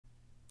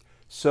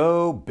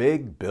So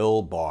Big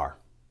Bill Barr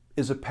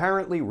is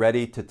apparently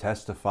ready to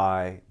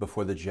testify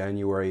before the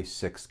January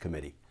 6th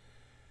committee.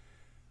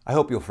 I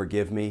hope you'll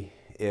forgive me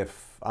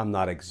if I'm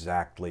not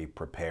exactly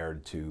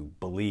prepared to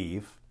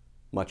believe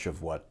much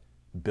of what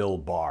Bill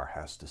Barr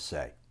has to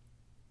say.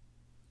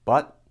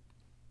 But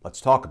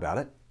let's talk about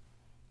it,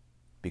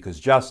 because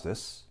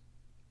justice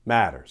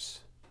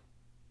matters.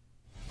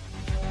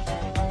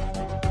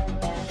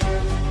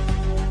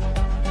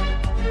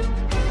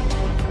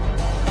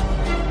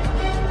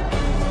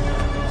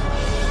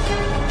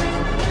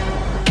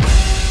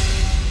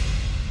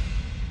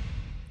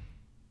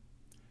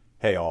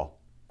 Hey all,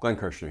 Glenn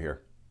Kirshner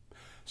here.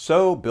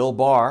 So Bill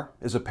Barr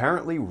is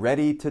apparently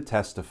ready to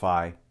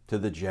testify to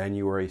the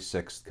January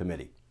 6th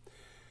committee.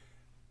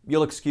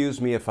 You'll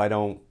excuse me if I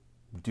don't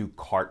do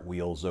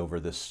cartwheels over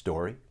this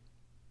story.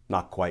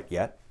 Not quite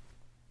yet.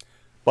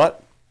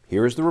 But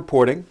here is the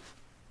reporting.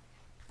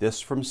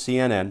 This from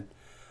CNN.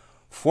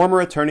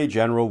 Former Attorney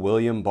General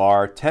William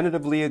Barr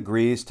tentatively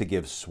agrees to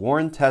give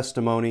sworn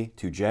testimony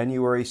to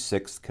January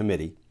 6th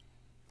committee.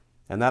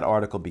 And that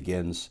article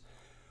begins,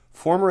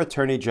 former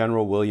Attorney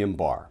General William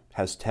Barr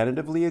has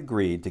tentatively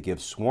agreed to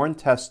give sworn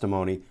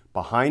testimony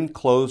behind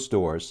closed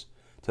doors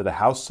to the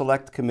House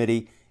Select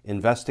Committee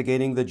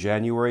investigating the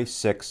January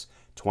 6,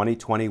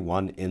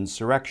 2021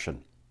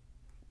 insurrection.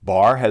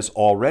 Barr has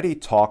already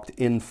talked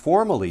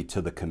informally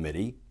to the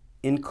committee,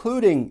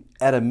 including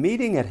at a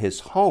meeting at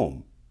his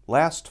home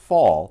last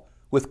fall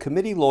with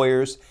committee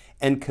lawyers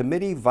and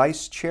committee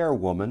vice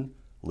chairwoman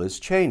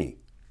Liz Cheney.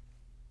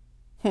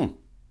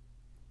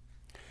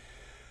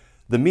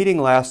 The meeting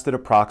lasted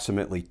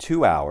approximately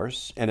 2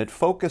 hours, and it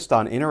focused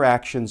on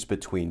interactions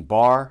between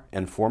Barr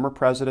and former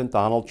President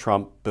Donald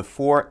Trump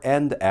before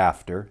and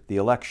after the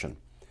election.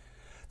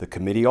 The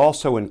committee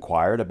also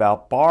inquired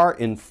about Barr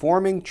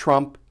informing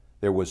Trump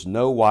there was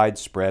no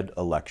widespread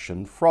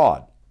election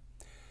fraud.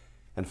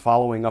 And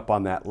following up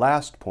on that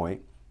last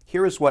point,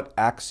 here is what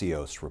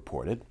Axios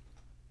reported.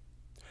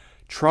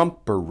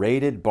 Trump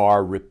berated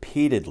Barr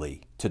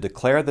repeatedly to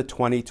declare the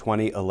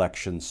 2020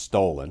 election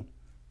stolen.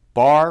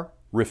 Barr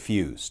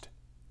refused.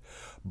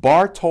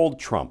 Barr told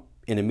Trump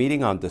in a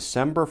meeting on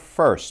December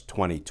 1st,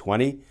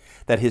 2020,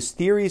 that his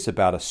theories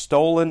about a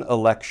stolen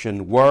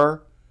election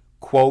were,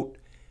 quote,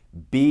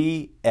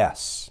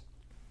 BS.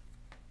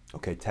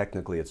 Okay,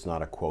 technically it's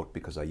not a quote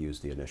because I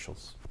used the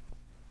initials.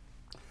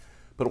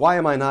 But why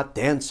am I not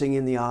dancing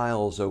in the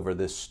aisles over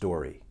this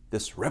story,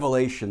 this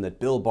revelation that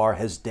Bill Barr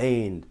has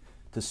deigned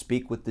to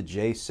speak with the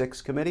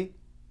J6 committee?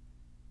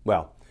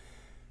 Well,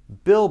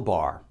 Bill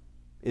Barr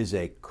is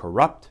a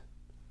corrupt,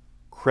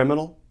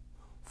 criminal,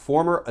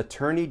 former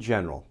Attorney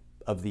General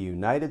of the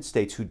United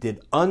States who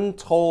did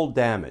untold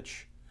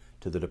damage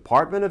to the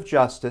Department of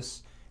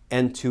Justice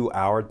and to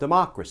our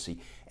democracy.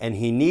 And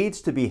he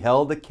needs to be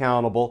held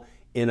accountable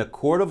in a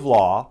court of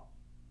law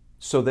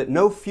so that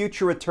no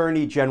future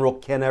Attorney General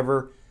can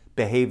ever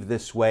behave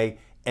this way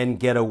and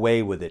get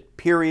away with it.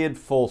 Period.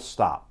 Full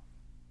stop.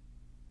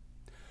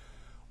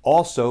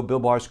 Also, Bill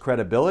Barr's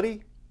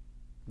credibility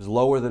is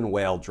lower than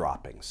whale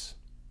droppings.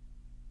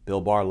 Bill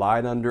Barr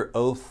lied under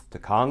oath to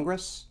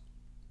Congress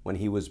when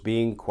he was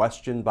being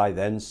questioned by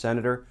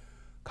then-Senator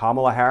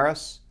Kamala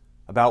Harris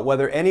about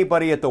whether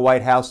anybody at the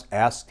White House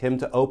asked him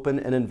to open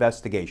an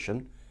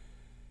investigation.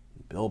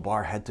 Bill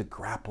Barr had to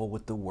grapple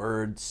with the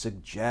word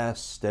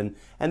suggest, and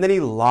then he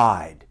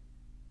lied.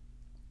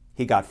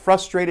 He got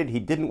frustrated, he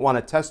didn't want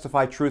to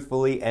testify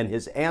truthfully, and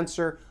his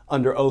answer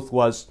under oath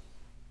was,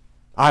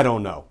 I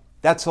don't know.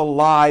 That's a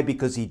lie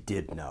because he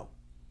did know.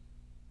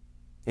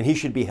 And he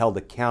should be held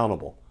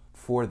accountable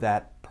for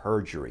that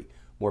perjury,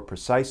 more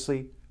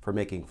precisely for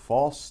making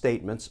false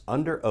statements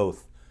under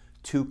oath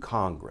to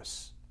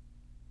Congress.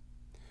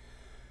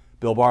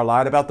 Bill Barr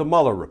lied about the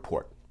Mueller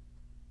report.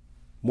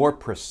 More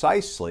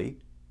precisely,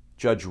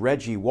 Judge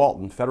Reggie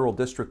Walton, federal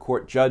district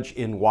court judge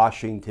in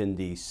Washington,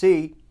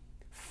 D.C.,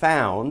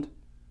 found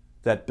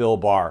that Bill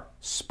Barr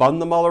spun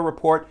the Mueller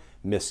report,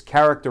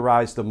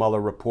 mischaracterized the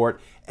Mueller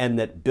report, and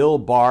that Bill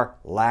Barr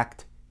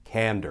lacked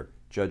candor,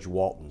 Judge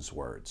Walton's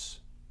words.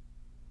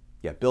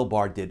 Yet Bill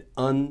Barr did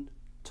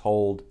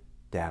untold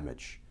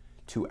damage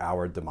to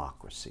our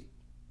democracy.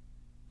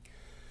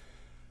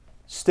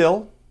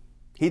 Still,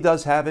 he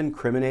does have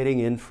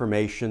incriminating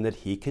information that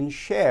he can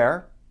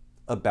share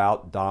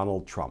about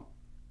Donald Trump.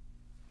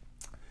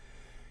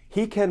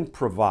 He can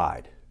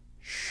provide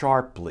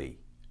sharply,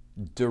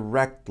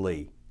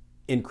 directly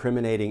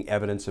incriminating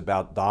evidence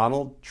about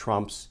Donald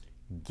Trump's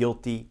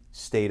guilty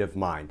state of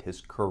mind, his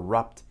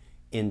corrupt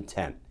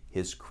intent,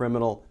 his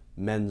criminal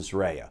mens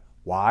rea.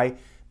 Why?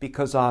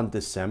 Because on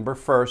December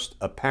 1st,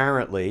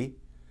 apparently,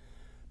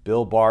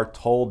 Bill Barr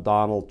told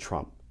Donald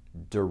Trump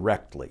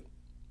directly,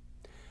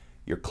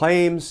 your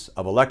claims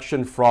of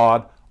election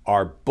fraud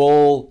are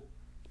bull.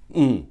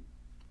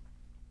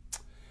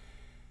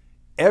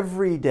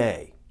 Every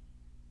day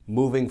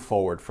moving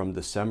forward from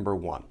December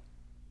 1,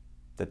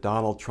 that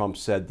Donald Trump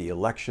said the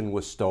election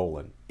was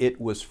stolen, it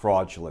was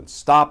fraudulent,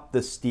 stop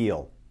the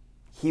steal.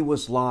 He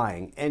was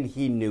lying, and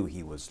he knew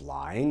he was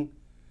lying.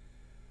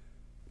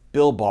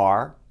 Bill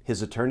Barr,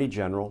 his Attorney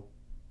General,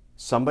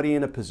 somebody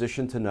in a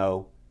position to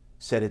know,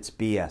 said it's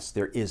BS.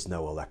 There is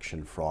no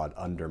election fraud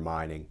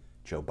undermining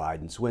Joe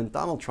Biden's win.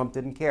 Donald Trump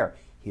didn't care.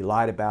 He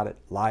lied about it,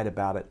 lied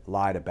about it,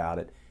 lied about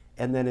it,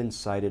 and then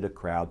incited a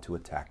crowd to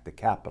attack the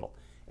Capitol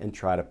and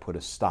try to put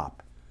a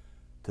stop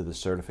to the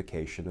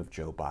certification of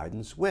Joe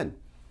Biden's win.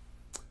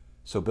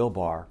 So Bill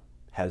Barr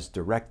has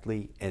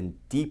directly and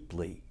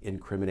deeply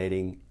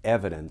incriminating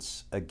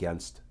evidence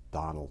against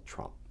Donald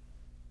Trump.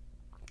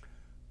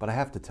 But I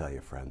have to tell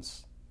you,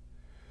 friends,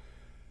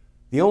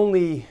 the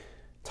only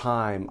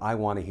time I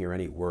want to hear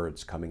any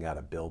words coming out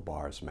of Bill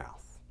Barr's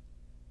mouth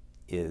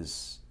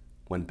is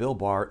when Bill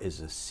Barr is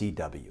a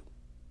CW,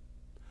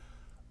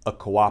 a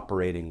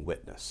cooperating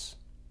witness.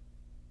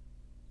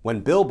 When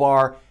Bill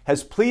Barr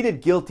has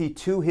pleaded guilty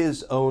to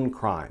his own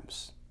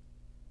crimes.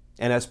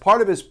 And as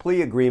part of his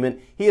plea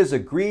agreement, he has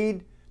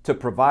agreed to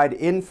provide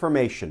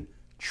information,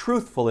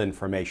 truthful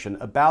information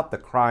about the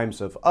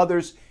crimes of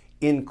others,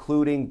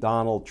 including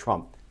Donald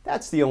Trump.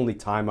 That's the only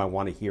time I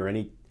want to hear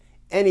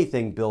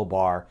anything Bill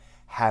Barr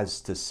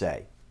has to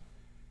say.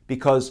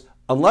 Because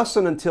unless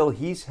and until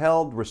he's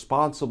held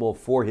responsible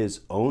for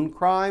his own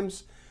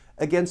crimes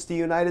against the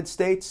United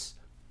States,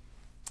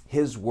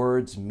 his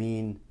words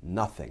mean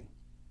nothing.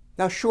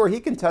 Now, sure, he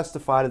can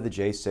testify to the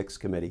J6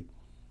 committee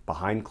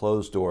behind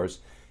closed doors.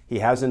 He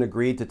hasn't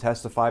agreed to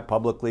testify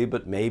publicly,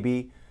 but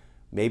maybe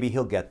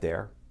he'll get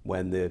there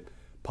when the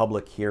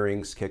public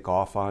hearings kick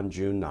off on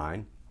June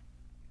 9.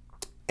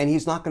 And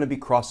he's not going to be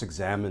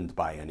cross-examined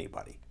by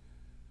anybody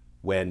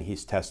when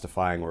he's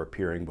testifying or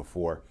appearing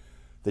before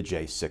the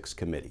J6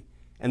 committee.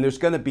 And there's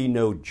going to be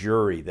no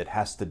jury that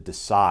has to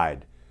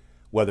decide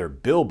whether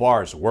Bill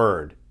Barr's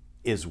word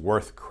is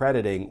worth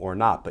crediting or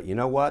not. But you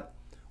know what?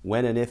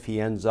 When and if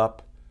he ends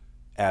up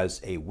as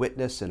a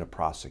witness in a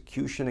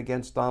prosecution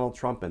against Donald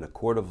Trump in a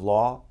court of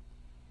law,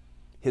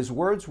 his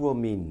words will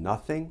mean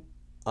nothing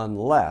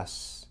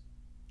unless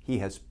he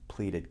has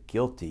pleaded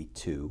guilty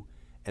to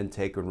and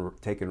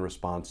taken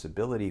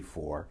responsibility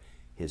for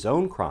his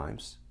own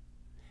crimes,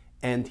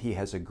 and he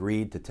has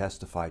agreed to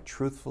testify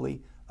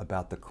truthfully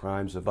about the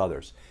crimes of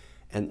others.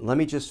 And let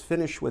me just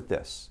finish with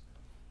this.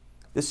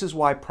 This is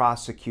why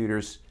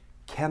prosecutors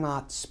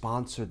cannot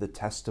sponsor the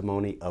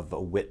testimony of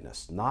a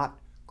witness, not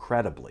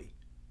credibly,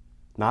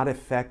 not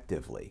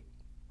effectively,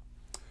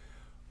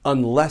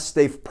 unless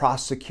they've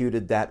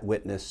prosecuted that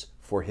witness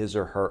for his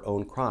or her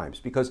own crimes.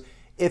 Because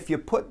if you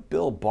put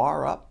Bill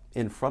Barr up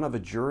in front of a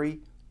jury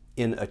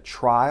in a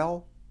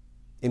trial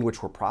in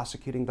which we're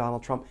prosecuting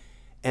Donald Trump,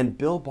 and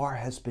Bill Barr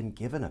has been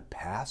given a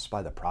pass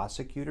by the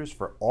prosecutors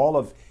for all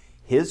of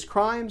his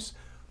crimes,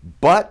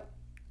 but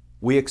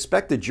we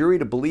expect the jury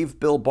to believe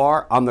Bill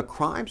Barr on the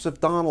crimes of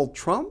Donald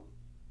Trump,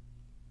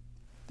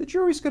 the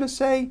jury's going to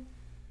say,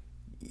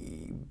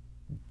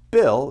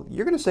 Bill,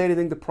 you're going to say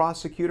anything the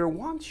prosecutor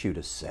wants you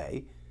to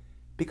say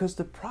because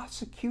the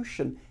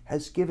prosecution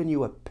has given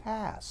you a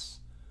pass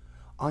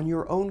on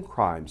your own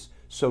crimes.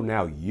 So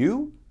now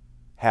you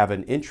have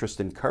an interest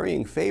in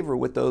currying favor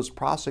with those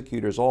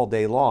prosecutors all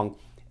day long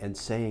and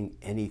saying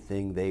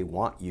anything they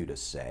want you to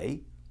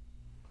say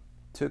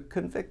to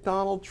convict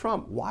Donald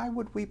Trump. Why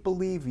would we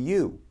believe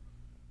you?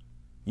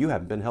 You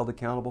haven't been held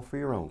accountable for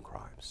your own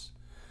crimes.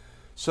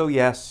 So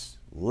yes,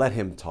 let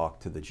him talk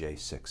to the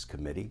J6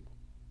 committee.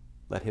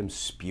 Let him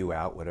spew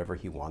out whatever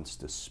he wants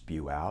to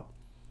spew out.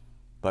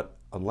 But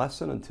unless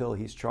and until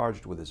he's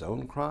charged with his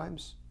own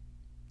crimes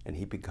and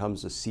he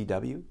becomes a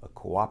CW, a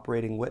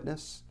cooperating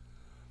witness,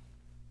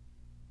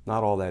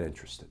 not all that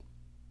interested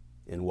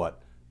in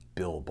what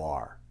Bill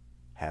Barr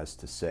has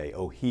to say.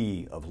 Oh,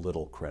 he of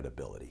little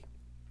credibility.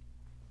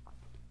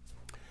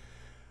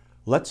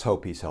 Let's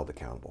hope he's held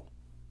accountable.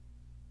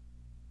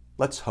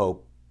 Let's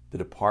hope the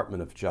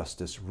Department of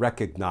Justice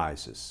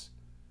recognizes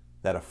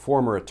that a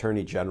former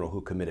Attorney General who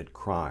committed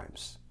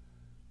crimes,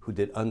 who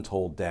did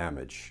untold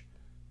damage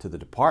to the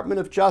Department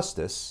of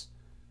Justice,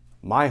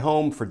 my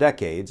home for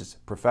decades,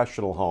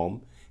 professional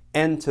home,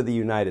 and to the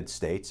United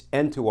States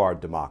and to our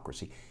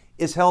democracy,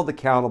 is held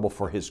accountable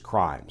for his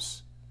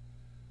crimes.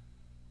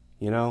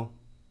 You know,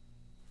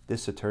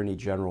 this Attorney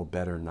General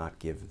better not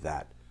give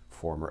that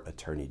former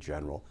Attorney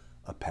General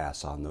a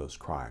pass on those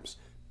crimes,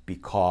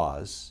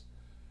 because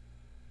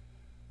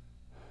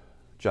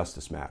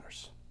justice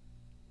matters.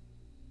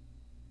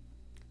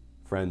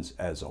 Friends,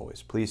 as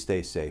always, please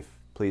stay safe,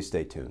 please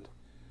stay tuned,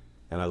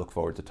 and I look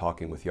forward to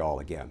talking with you all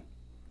again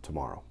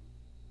tomorrow.